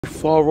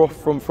Far off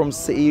from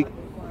City.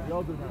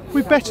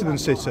 We're better than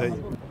City.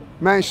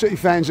 Man City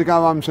fans are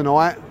going home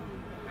tonight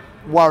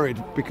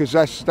worried because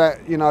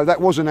that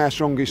wasn't our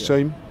strongest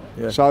team.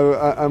 Yeah. So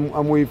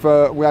and we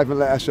haven't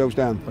let ourselves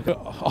down.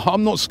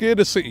 I'm not scared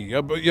of City,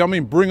 but I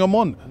mean, bring them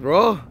on,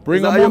 bro.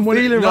 Bring them on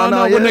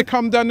when they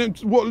come down.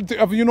 What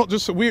have you not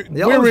just? We're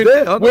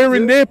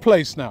in their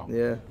place now.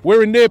 Yeah,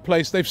 we're in their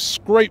place. They've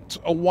scraped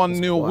a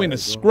 1-0 win.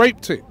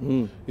 Scraped it.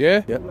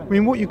 Yeah. I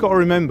mean, what you've got to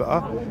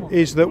remember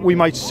is that we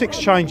made 6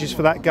 changes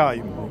for that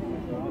game,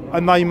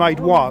 and they made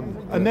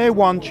 1. And their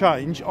 1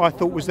 change, I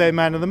thought, was their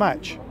man of the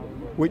match,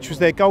 which was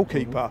their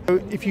goalkeeper.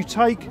 So if you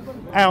take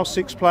our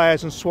 6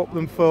 players and swap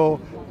them for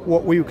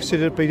what we would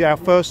consider to be our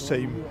first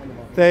team,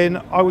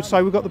 then I would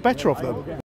say we got the better of them.